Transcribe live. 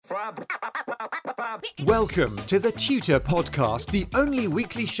Welcome to the Tutor Podcast, the only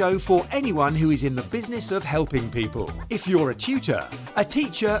weekly show for anyone who is in the business of helping people. If you're a tutor, a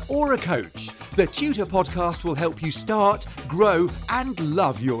teacher, or a coach, the Tutor Podcast will help you start, grow, and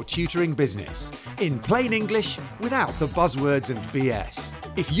love your tutoring business. In plain English, without the buzzwords and BS.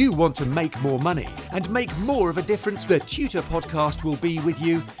 If you want to make more money and make more of a difference, the Tutor Podcast will be with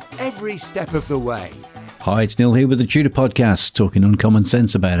you every step of the way. Hi, it's Neil here with the Tutor Podcast, talking uncommon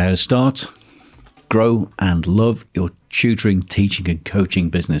sense about how to start, grow and love your tutoring, teaching and coaching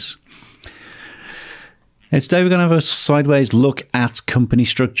business. Now, today we're going to have a sideways look at company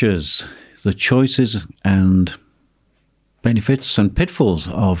structures, the choices and benefits and pitfalls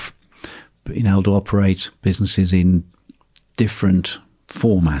of being able to operate businesses in different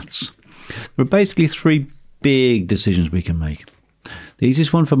formats. There are basically three big decisions we can make. The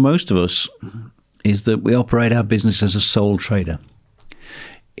easiest one for most of us is that we operate our business as a sole trader.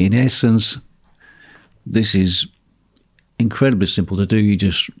 In essence, this is incredibly simple to do. You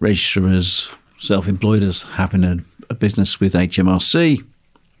just register as self-employed, as having a business with HMRC,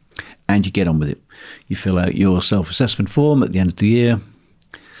 and you get on with it. You fill out your self-assessment form at the end of the year,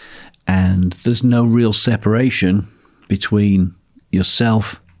 and there's no real separation between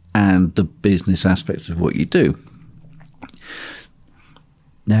yourself and the business aspects of what you do.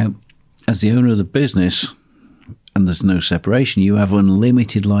 Now, as the owner of the business, and there's no separation, you have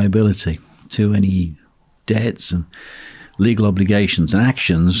unlimited liability to any debts and legal obligations and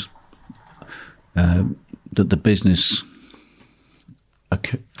actions that the business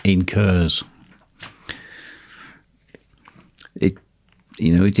incurs. It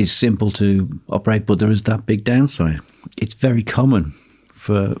is simple to operate, but there is that big downside. It's very common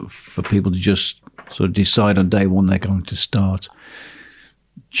for people to just sort of decide on day one they're going to start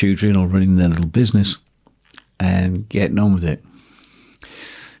tutoring or running their little business and getting on with it.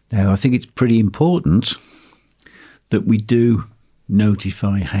 Now, I think it's pretty important that we do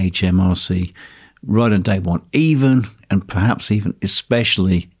notify HMRC right on day one, even and perhaps even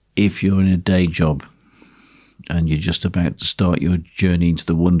especially if you're in a day job and you're just about to start your journey into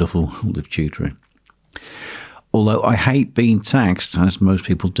the wonderful world of tutoring. Although I hate being taxed, as most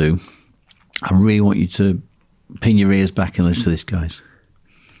people do, I really want you to pin your ears back and listen to this, guys.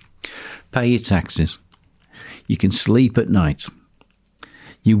 Pay your taxes. You can sleep at night.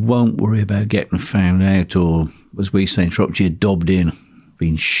 You won't worry about getting found out or, as we say in Shropshire, dobbed in,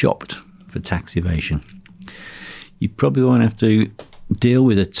 being shopped for tax evasion. You probably won't have to deal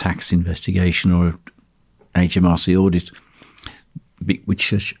with a tax investigation or HMRC audit,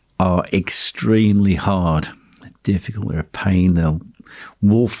 which are extremely hard, difficult, they're a pain. They'll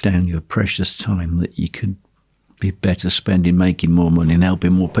wolf down your precious time that you could be better spending making more money and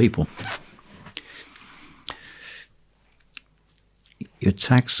helping more people. Your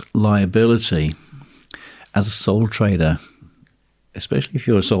tax liability as a sole trader, especially if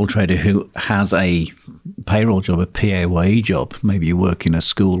you're a sole trader who has a payroll job, a PAYE job, maybe you work in a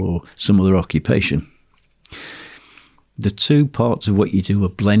school or some other occupation, the two parts of what you do are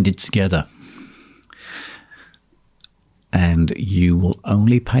blended together, and you will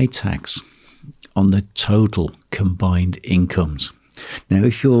only pay tax on the total combined incomes. Now,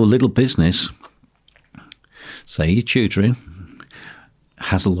 if your little business, say you're tutoring,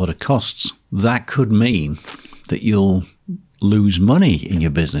 has a lot of costs, that could mean that you'll lose money in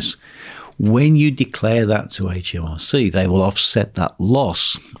your business. When you declare that to HMRC, they will offset that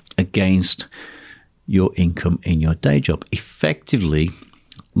loss against your income in your day job, effectively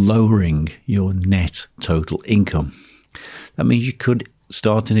lowering your net total income. That means you could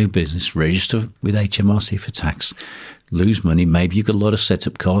start a new business, register with HMRC for tax, lose money. Maybe you've got a lot of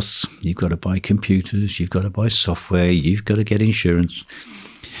setup costs. You've got to buy computers. You've got to buy software. You've got to get insurance.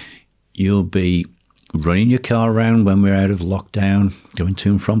 You'll be running your car around when we're out of lockdown, going to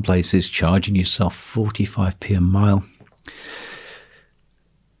and from places, charging yourself 45p a mile.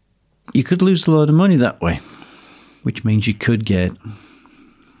 You could lose a lot of money that way, which means you could get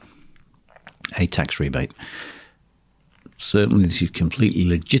a tax rebate. Certainly, this is completely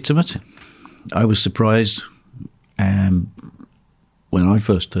legitimate. I was surprised when I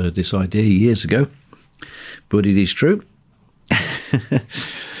first heard this idea years ago, but it is true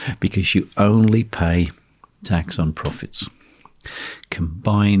because you only pay tax on profits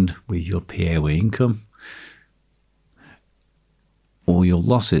combined with your PAYE income or your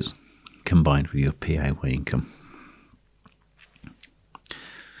losses combined with your PAYE income.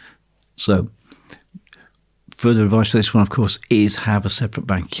 So, further advice to this one, of course, is have a separate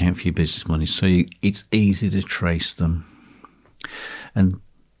bank account for your business money so it's easy to trace them. And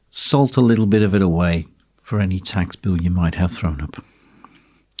salt a little bit of it away for any tax bill you might have thrown up.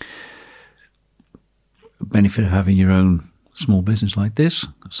 benefit of having your own small business like this,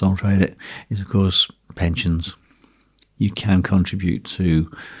 sole trader, is of course pensions. You can contribute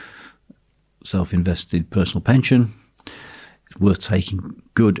to self-invested personal pension. It's worth taking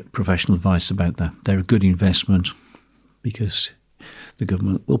good professional advice about that. They're a good investment because the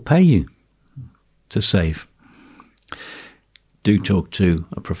government will pay you to save. Do talk to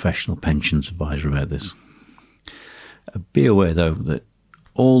a professional pensions advisor about this. Be aware, though, that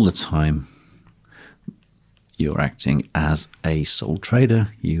all the time you're acting as a sole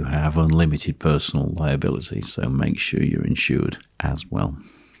trader, you have unlimited personal liability, so make sure you're insured as well.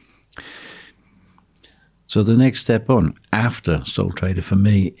 So the next step on after sole trader for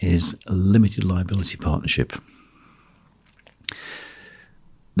me is a limited liability partnership.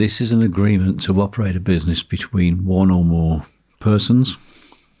 This is an agreement to operate a business between one or more persons.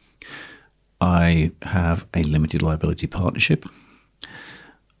 I have a limited liability partnership.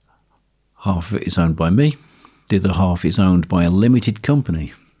 Half of it is owned by me. The other half is owned by a limited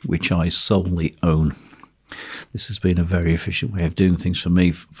company, which I solely own. This has been a very efficient way of doing things for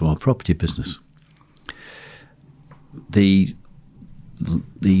me for my property business. The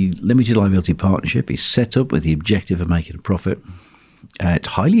limited liability partnership is set up with the objective of making a profit. It's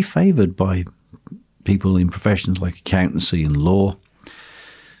highly favoured by people in professions like accountancy and law.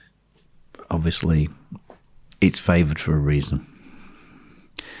 Obviously, it's favoured for a reason.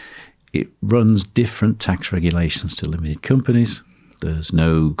 It runs different tax regulations to limited companies. There's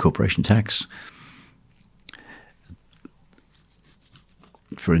no corporation tax,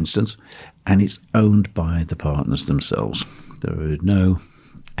 for instance, and it's owned by the partners themselves. There are no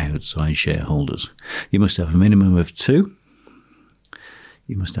outside shareholders. You must have a minimum of 2.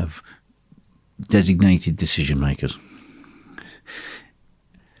 You must have designated decision makers.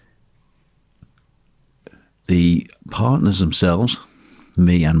 The partners themselves,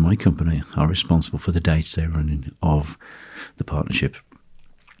 me and my company, are responsible for the day-to-day running of the partnership.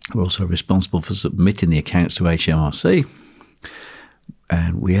 We're also responsible for submitting the accounts to HMRC,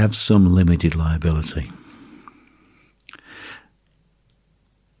 and we have some limited liability.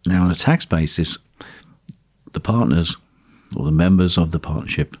 Now, on a tax basis, the partners or the members of the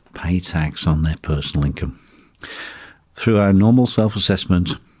partnership pay tax on their personal income. Through our normal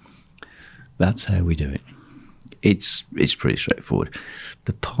self-assessment, that's how we do it. It's pretty straightforward.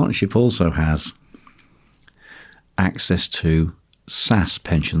 The partnership also has access to SAS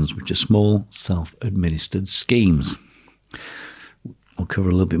pensions, which are small self-administered schemes. I'll cover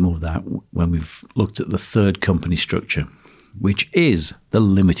a little bit more of that when we've looked at the third company structure, which is the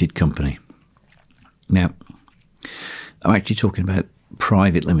limited company. Now, I'm actually talking about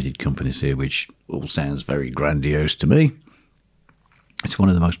private limited companies here, which all sounds very grandiose to me. It's one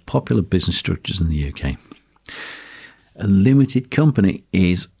of the most popular business structures in the UK. A limited company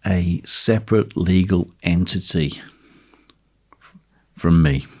is a separate legal entity from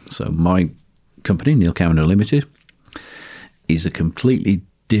me. So my company, Neil Kavanagh Limited, is a completely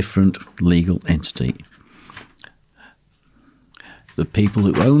different legal entity. The people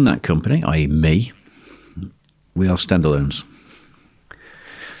who own that company, i.e. me, we are standalones.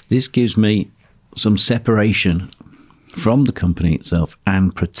 This gives me some separation from the company itself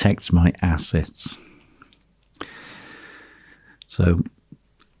and protects my assets. So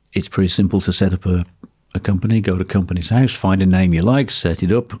it's pretty simple to set up a company, go to company's house, find a name you like, set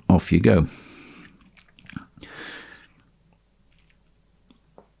it up, off you go.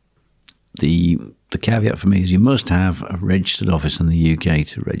 The caveat for me is you must have a registered office in the UK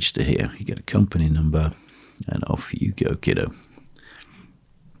to register here. You get a company number and off you go, kiddo.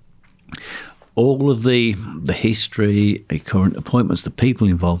 All of the history, the current appointments, the people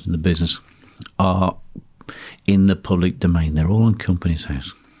involved in the business are in the public domain. They're all on company's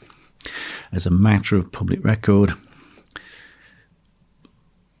house. As a matter of public record,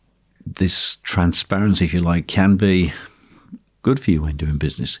 this transparency, if you like, can be good for you when doing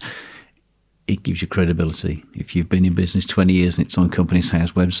business. It gives you credibility. If you've been in business 20 years and it's on company's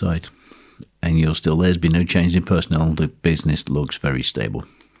house website and you're still there's been no change in personnel, the business looks very stable.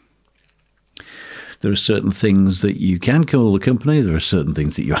 There are certain things that you can call the company. There are certain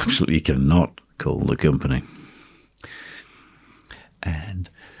things that you absolutely cannot call the company. And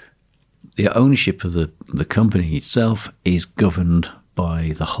the ownership of the company itself is governed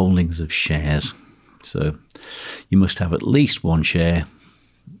by the holdings of shares. So you must have at least one share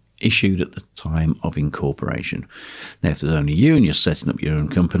issued at the time of incorporation. Now, if there's only you and you're setting up your own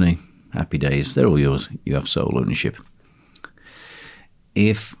company, happy days, they're all yours. You have sole ownership.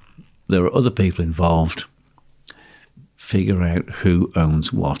 If there are other people involved, figure out who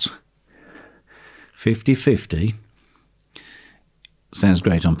owns what. 50-50 sounds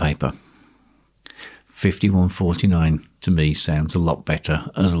great on paper. 51.49 to me sounds a lot better,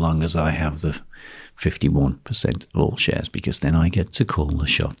 as long as I have the 51% of all shares, because then I get to call the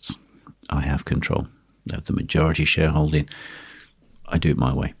shots. I have control. I have the majority shareholding. I do it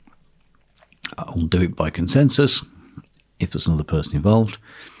my way. I'll do it by consensus if there's another person involved.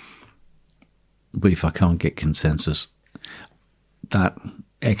 But if I can't get consensus, that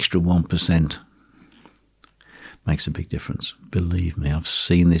extra 1% makes a big difference. Believe me, I've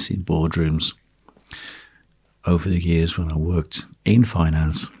seen this in boardrooms over the years when I worked in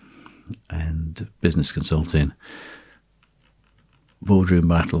finance and business consulting. Boardroom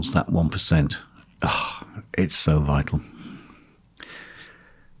battles, that 1%, it's so vital.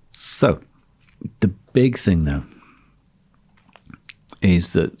 So, the big thing though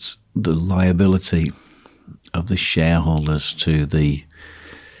is that the liability of the shareholders to the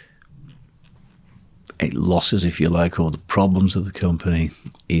losses, if you like, or the problems of the company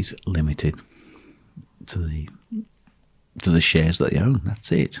is limited to the shares that they own.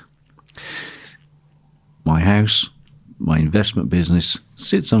 That's it. My house, my investment business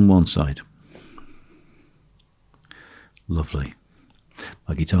sits on one side. Lovely.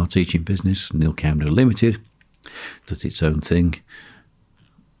 My guitar teaching business, Neil Cameron Limited, does its own thing,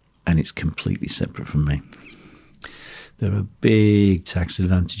 and it's completely separate from me. There are big tax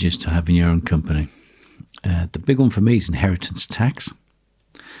advantages to having your own company. The big one for me is inheritance tax.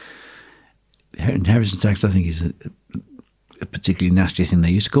 Inheritance tax, I think, is a particularly nasty thing.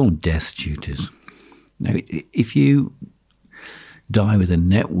 They used to call them death duties. Now, if you die with a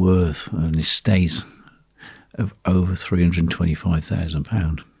net worth, an estate of over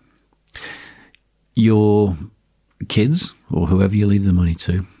 £325,000, your kids, or whoever you leave the money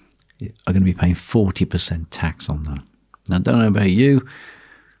to, are going to be paying 40% tax on that. Now, I don't know about you,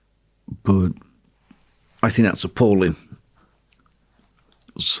 but I think that's appalling.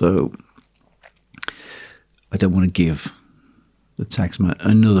 So I don't want to give the taxman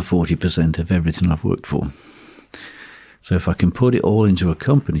another 40% of everything I've worked for. So if I can put it all into a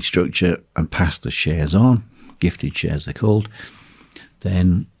company structure and pass the shares on, gifted shares they're called,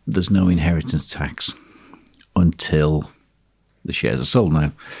 then there's no inheritance tax until the shares are sold.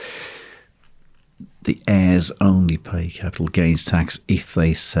 Now, the heirs only pay capital gains tax if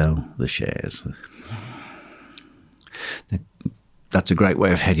they sell the shares. That's a great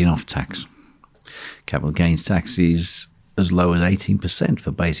way of heading off tax. Capital gains tax is as low as 18%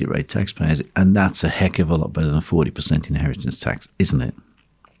 for basic rate taxpayers, and that's a heck of a lot better than 40% inheritance tax, isn't it?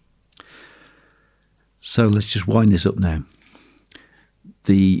 So let's just wind this up now.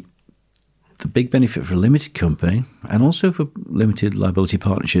 The big benefit for a limited company, and also for limited liability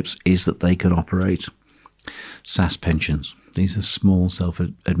partnerships, is that they can operate SAS pensions. These are small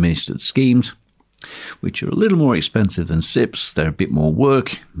self-administered schemes, which are a little more expensive than SIPs. They're a bit more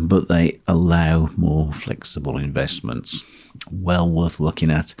work, but they allow more flexible investments. Well worth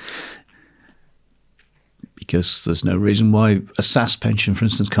looking at, because there's no reason why a SAS pension, for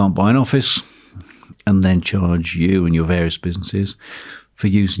instance, can't buy an office and then charge you and your various businesses for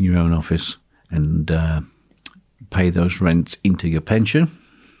using your own office and pay those rents into your pension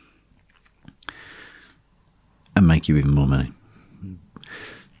and make you even more money.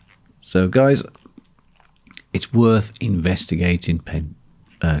 So, guys, it's worth investigating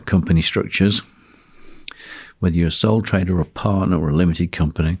company structures, whether you're a sole trader or a partner or a limited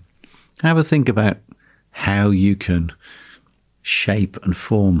company. Have a think about how you can shape and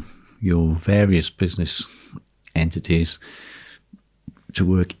form your various business entities to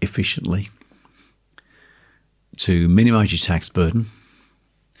work efficiently, to minimize your tax burden,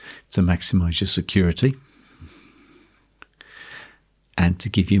 to maximize your security, and to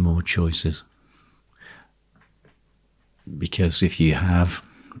give you more choices. Because if you have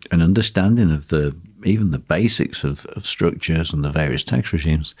an understanding of even the basics of structures and the various tax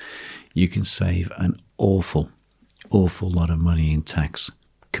regimes, you can save an awful lot of money in tax,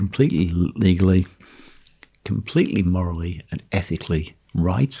 completely legally, completely morally and ethically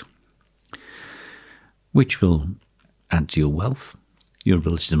right, which will add to your wealth, your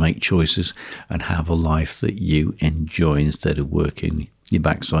ability to make choices and have a life that you enjoy, instead of working your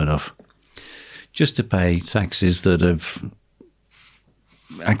backside off just to pay taxes that have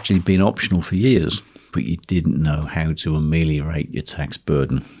actually been optional for years, but you didn't know how to ameliorate your tax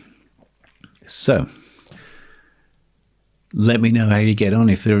burden. So, let me know how you get on.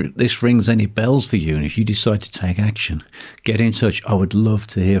 If this rings any bells for you, and if you decide to take action, get in touch. I would love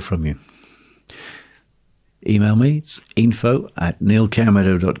to hear from you. Email me. It's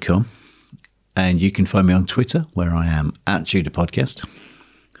info@neilcameron.com. And you can find me on Twitter, where I am @TutorPodcast.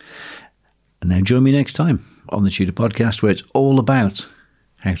 And now join me next time on the Tutor Podcast, where it's all about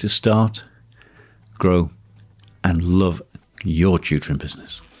how to start, grow and love your tutoring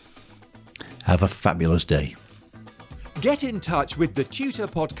business. Have a fabulous day. Get in touch with the Tutor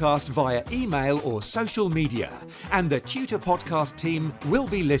Podcast via email or social media, and the Tutor Podcast team will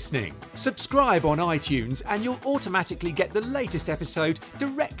be listening. Subscribe on iTunes and you'll automatically get the latest episode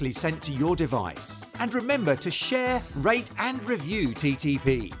directly sent to your device. And remember to share, rate and review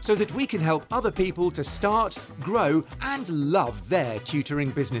TTP so that we can help other people to start, grow and love their tutoring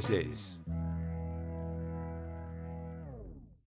businesses.